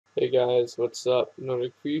Hey guys, what's up?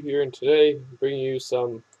 nonukeforyou here, and today I'm bringing you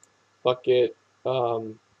some Bukkit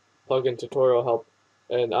plugin tutorial help.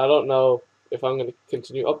 And I don't know if I'm going to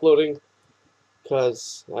continue uploading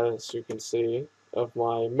because, as you can see, of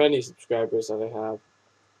my many subscribers that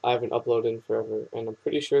I haven't uploaded in forever, and I'm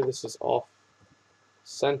pretty sure this is off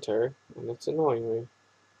center, and it's annoying me.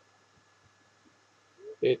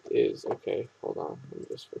 It is. Okay, hold on. Let me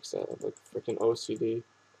just fix that. I'm like freaking OCD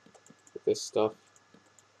with this stuff.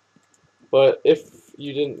 But if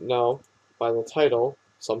you didn't know by the title,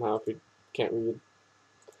 somehow if you can't read,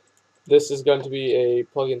 this is going to be a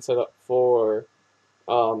plugin setup for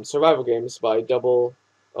survival games by Double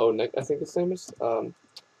O Neg. I think his name is.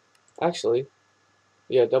 Actually,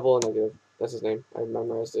 yeah, Double O Negative. That's his name. I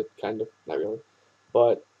memorized it, kind of, not really.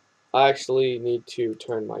 But I actually need to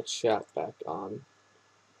turn my chat back on.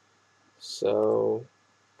 So,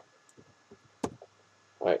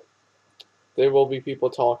 alright, there will be people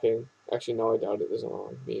talking. Actually, no, I doubt it. There's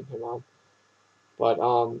only me and him on. But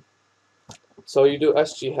so you do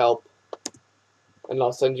SG help, and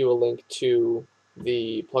I'll send you a link to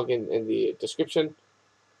the plugin in the description.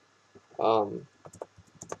 Hold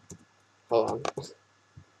on.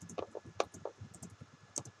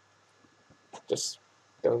 Just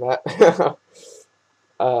doing that.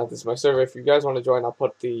 This is my server. If you guys want to join, I'll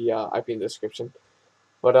put the IP in the description.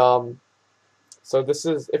 But so this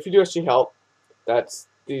is, if you do SG help,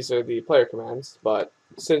 these are the player commands. But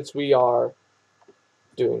since we are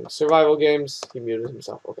doing survival games, he muted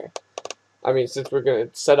himself. Okay. I mean, since we're gonna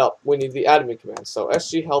set up, we need the admin command. So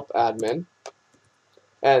SG help admin,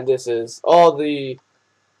 and this is all the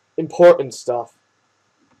important stuff.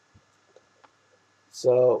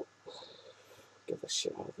 So get this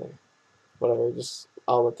shit out of there. Whatever, just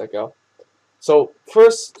I'll let that go. So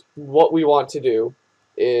first, what we want to do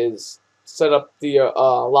is set up the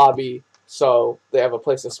lobby so they have a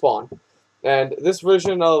place to spawn. And this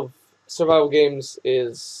version of survival games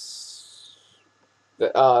is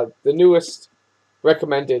the newest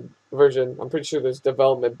recommended version. I'm pretty sure there's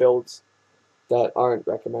development builds that aren't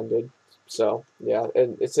recommended. So yeah,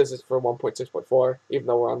 and it says it's for 1.6.4, even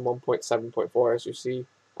though we're on 1.7.4, as you see.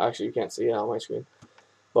 Actually, you can't see it on my screen,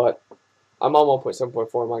 but I'm on 1.7.4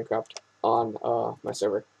 Minecraft on my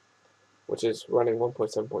server, which is running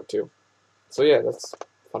 1.7.2. So yeah, that's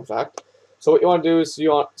a fun fact. So what you want to do is you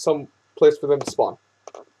want some place for them to spawn.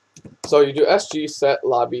 So you do SG set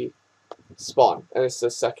lobby spawn, and it's the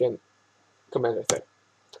second commander thing.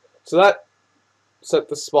 So that set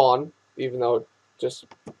the spawn, even though it just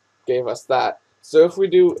gave us that. So if we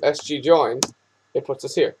do SG join, it puts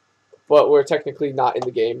us here. But we're technically not in the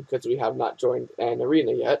game because we have not joined an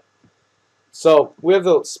arena yet. So we have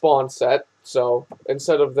the spawn set. So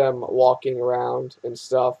instead of them walking around and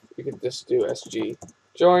stuff, you can just do SG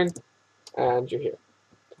join, and you're here.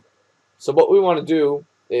 So what we want to do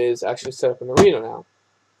is actually set up an arena now.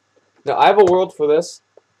 Now I have a world for this,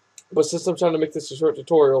 but since I'm trying to make this a short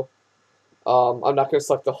tutorial, I'm not going to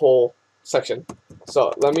select the whole section.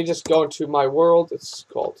 So let me just go into my world. It's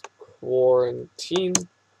called Quarantine.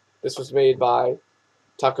 This was made by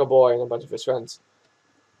Taco Boy and a bunch of his friends.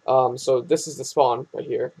 So this is the spawn right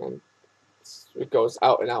here, and it goes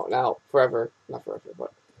out and out and out forever. Not forever,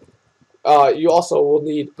 but you also will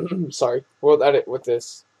need sorry, world edit with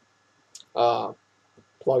this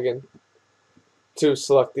plugin to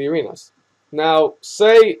select the arenas. Now,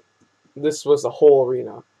 say this was a whole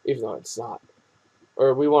arena, even though it's not,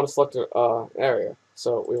 or we want to select an area.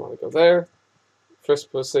 So we want to go there,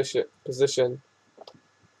 first position,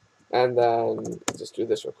 and then just do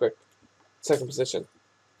this real quick. Second position.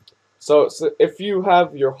 So if you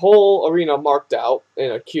have your whole arena marked out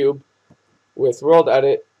in a cube with world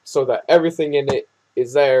edit so that everything in it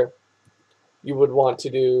is there, you would want to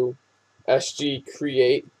do SG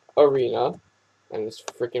create arena, and it's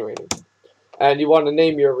freaking raining. And you want to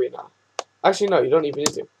name your arena. Actually, no, you don't even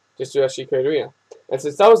need to. Just do SG create arena. And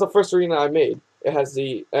since that was the first arena I made, it has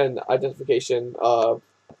an identification of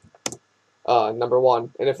number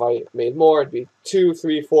 1. And if I made more, it'd be 2,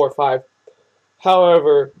 3, 4, 5,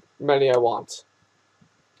 however many I want.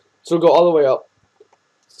 So we'll go all the way up.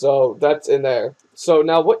 So that's in there. So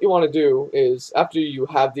now what you want to do is, after you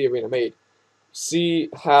have the arena made, see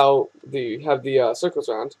how you have the circles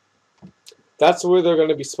around. That's where they're going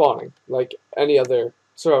to be spawning, like any other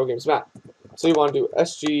survival games map. So you want to do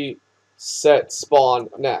SG set spawn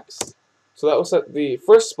next. So that will set the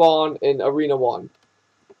first spawn in arena 1.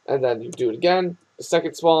 And then you do it again, the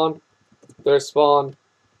second spawn, third spawn,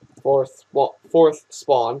 fourth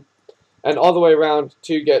spawn, and all the way around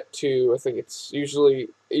to get to, I think it's usually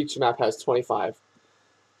each map has 25.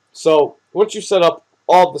 So once you set up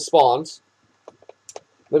all the spawns,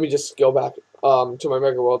 let me just go back to my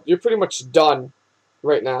Mega World. You're pretty much done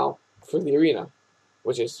right now for the arena,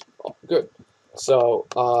 which is good. So,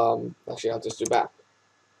 actually, I'll just do back.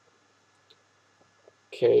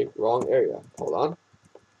 Okay, wrong area. Hold on.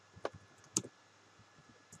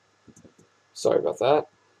 Sorry about that.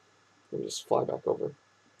 Let me just fly back over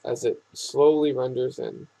as it slowly renders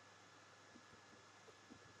in.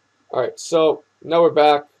 Alright, so now we're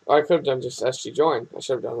back. I could have done just SG join. I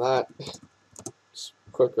should have done that. Just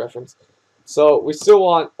quick reference. So we still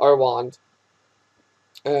want our wand,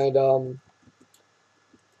 and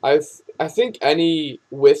I think any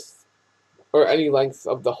width or any length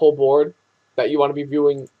of the whole board that you want to be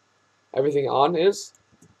viewing everything on is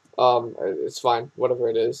it's fine, whatever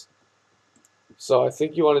it is. So I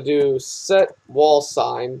think you want to do set wall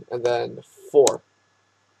sign and then 4.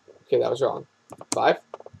 Okay, that was wrong. 5.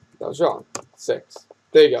 That was wrong. 6.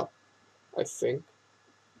 There you go. I think.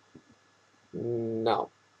 No.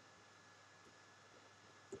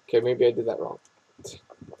 Okay, maybe I did that wrong.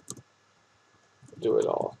 Do it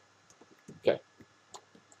all. Okay.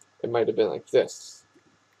 It might have been like this.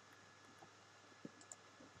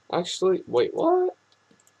 Actually, wait, what?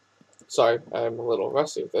 Sorry, I'm a little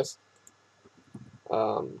rusty with this.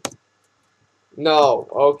 No,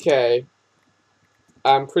 okay.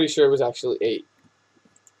 I'm pretty sure it was actually 8.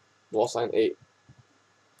 Wall sign 8.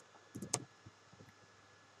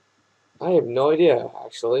 I have no idea,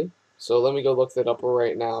 actually. So let me go look that up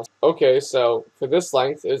right now. Okay, so for this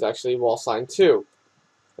length, it was actually wall sign 2,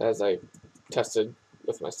 as I tested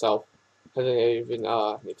with myself. I didn't even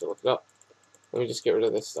need to look it up. Let me just get rid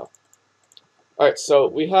of this stuff. Alright,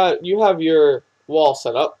 so you have your wall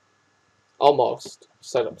set up. Almost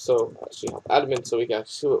set up. So actually I'll add them in so we can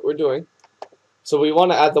actually see what we're doing. So we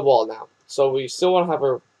want to add the wall now. So we still want to have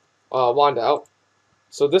our wand out.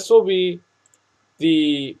 So this will be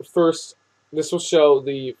the first, this will show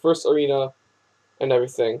the first arena and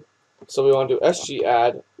everything. So we want to do SG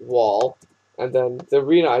add wall and then the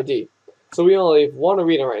arena ID. So we only have one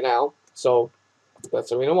arena right now, so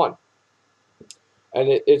that's arena 1. And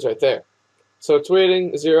it is right there. So it's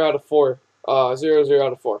rating 0 out of 4, 0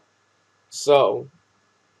 out of 4. So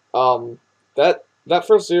that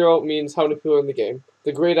first 0 means how many people are in the game.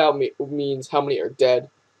 The grayed out means how many are dead.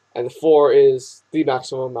 And the 4 is the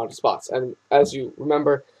maximum amount of spots. And as you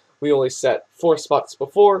remember, we only set 4 spots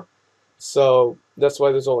before, so that's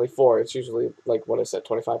why there's only 4. It's usually, like what I said,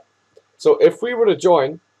 25. So if we were to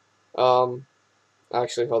join,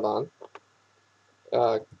 actually, hold on.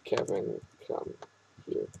 Kevin, come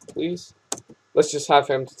here, please. Let's just have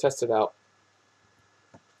him to test it out.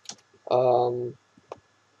 Tell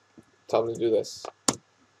him to do this.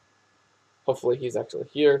 Hopefully he's actually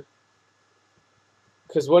here.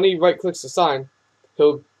 Because when he right-clicks the sign,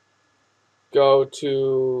 he'll go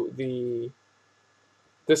to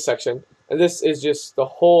this section. And this is just the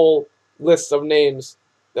whole list of names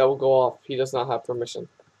that will go off. He does not have permission.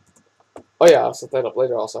 Oh yeah, I'll set that up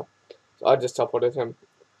later also. So I just teleported him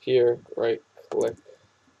here, right-click,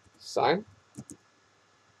 sign.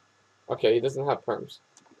 Okay, he doesn't have perms.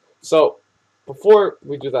 So before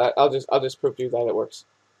we do that, I'll just prove to you that it works.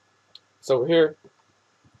 So we're here.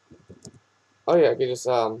 Oh yeah, I can just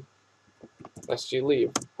SG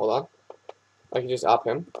leave. Hold on. I can just op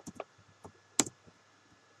him.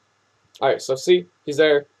 Alright, so see, he's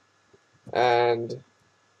there. And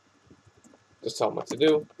just tell him what to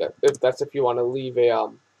do. That's if you want to leave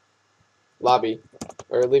a lobby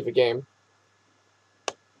or leave a game.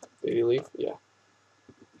 Did he leave? Yeah.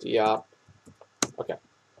 Diop. Okay.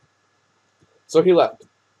 So he left.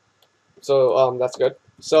 So that's good.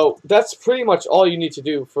 So that's pretty much all you need to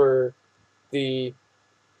do for the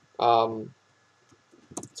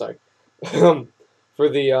sorry for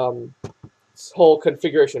the whole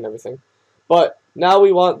configuration and everything. But now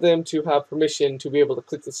we want them to have permission to be able to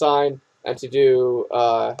click the sign and to do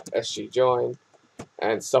SG join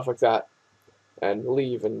and stuff like that and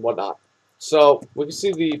leave and whatnot. So we can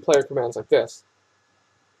see the player commands like this.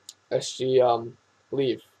 SG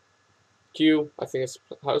leave. Q, I think it's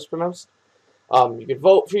how it's pronounced. You can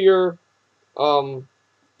vote for your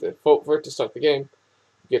vote for it to start the game.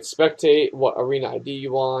 You get spectate, what arena ID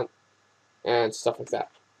you want, and stuff like that.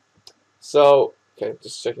 So, okay,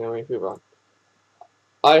 just checking how many people are on.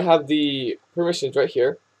 I have the permissions right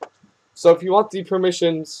here. So if you want the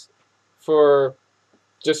permissions for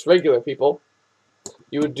just regular people,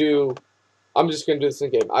 you would do, I'm just going to do this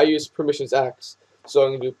in game. I use permissions X. So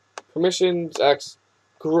I'm going to do permissions X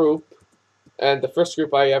group, and the first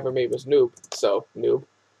group I ever made was noob, so noob.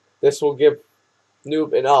 This will give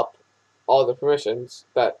noob and up all the permissions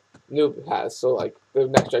that noob has, so like the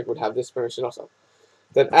next strike would have this permission also.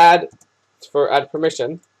 Then add for add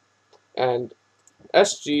permission, and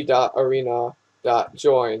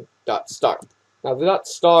sg.arena.join.start. Now the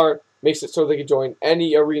 .star makes it so they can join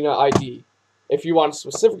any arena ID. If you want a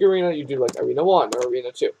specific arena, you do like arena 1 or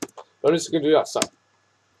arena 2. But I'm just going to do .start.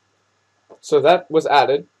 So that was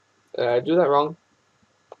added. Did I do that wrong?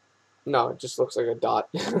 No, it just looks like a dot.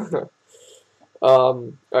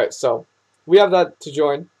 Alright, so we have that to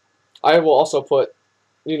join. I will also put,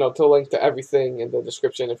 to link to everything in the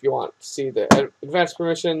description if you want to see the advanced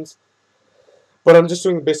permissions. But I'm just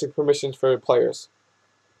doing the basic permissions for players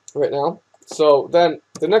right now. So then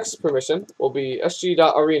the next permission will be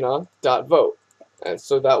sg.arena.vote. And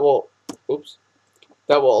so that will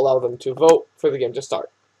allow them to vote for the game to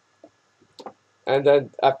start. And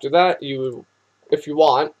then after that, if you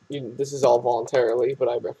want, this is all voluntarily, but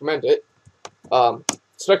I recommend it,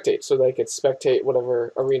 spectate, so they can spectate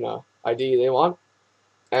whatever arena ID they want.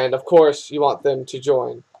 And of course, you want them to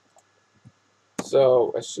join.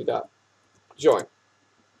 So sg.join.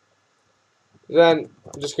 Then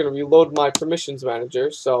I'm just going to reload my permissions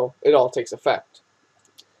manager so it all takes effect.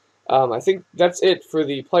 I think that's it for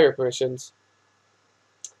the player permissions.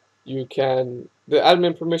 The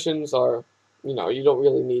admin permissions are, you don't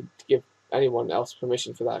really need to give anyone else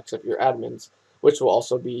permission for that except your admins, which will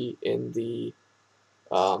also be in the,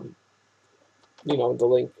 the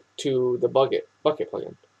link to the Bukkit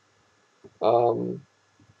plugin.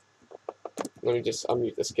 Let me just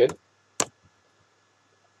unmute this kid.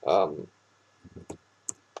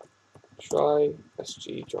 Try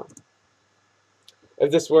SG join.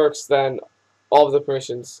 If this works, then all of the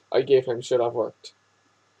permissions I gave him should have worked.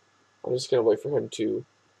 I'm just gonna wait for him to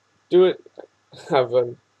do it. Have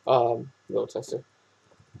a load tester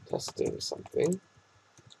testing something.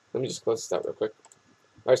 Let me just close that real quick.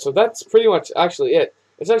 Alright, so that's pretty much actually it.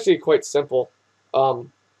 It's actually quite simple. Teleport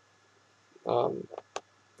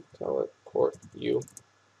you.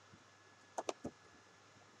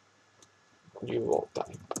 You won't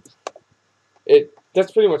die.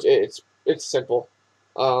 That's pretty much it. It's simple.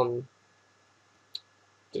 Did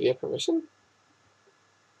he have permission?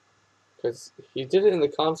 Because he did it in the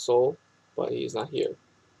console, but he's not here.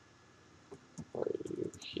 Are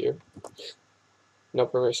you here? No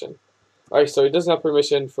permission. Alright, so he doesn't have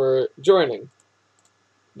permission for joining.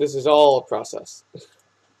 This is all a process.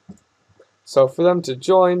 So for them to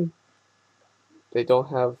join, they don't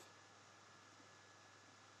have...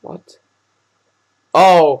 What?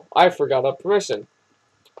 Oh, I forgot a permission.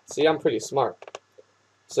 See, I'm pretty smart.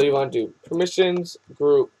 So you want to do permissions,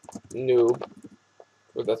 group, noob.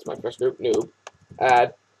 Well, that's my first group, noob.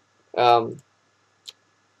 Add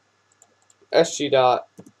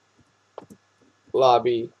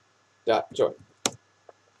sg.lobby.join.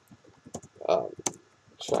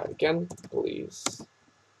 Try it again, please.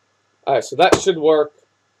 Alright, so that should work.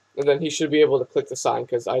 And then he should be able to click the sign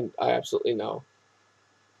because I absolutely know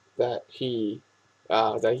that he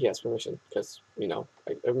has permission because, I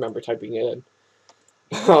remember typing it in.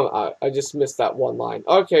 I just missed that one line.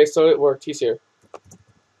 Okay, so it worked. He's here.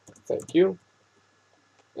 Thank you.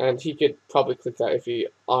 And he could probably click that if he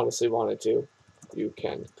honestly wanted to. You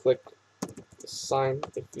can click the sign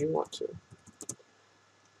if you want to.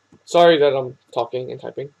 Sorry that I'm talking and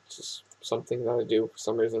typing. It's just something that I do for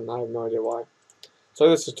some reason. I have no idea why. So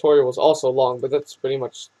this tutorial was also long, but that's pretty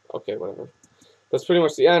much... Okay, whatever. That's pretty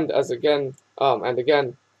much the end. And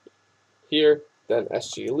again, here, then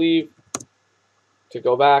SG leave to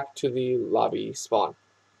go back to the lobby spawn.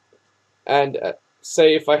 And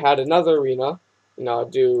say if I had another arena,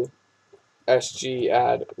 I'd do SG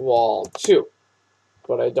add wall 2.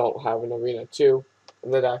 But I don't have an arena 2,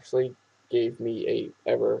 and that actually gave me a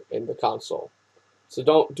error in the console. So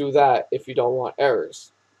don't do that if you don't want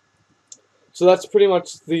errors. So that's pretty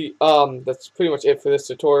much it for this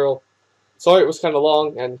tutorial. Sorry it was kind of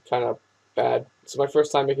long and kind of bad. It's my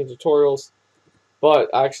first time making tutorials, but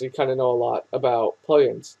I actually kind of know a lot about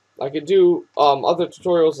plugins. I could do other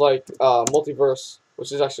tutorials like multiverse,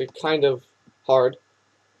 which is actually kind of hard,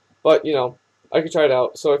 but I could try it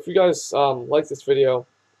out. So if you guys like this video,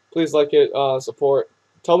 please like it, support.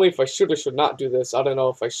 Tell me if I should or should not do this. I don't know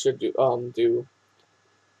if I should do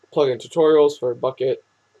plugin tutorials for Bukkit,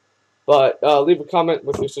 but leave a comment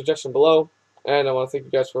with your suggestion below, and I want to thank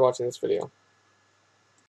you guys for watching this video.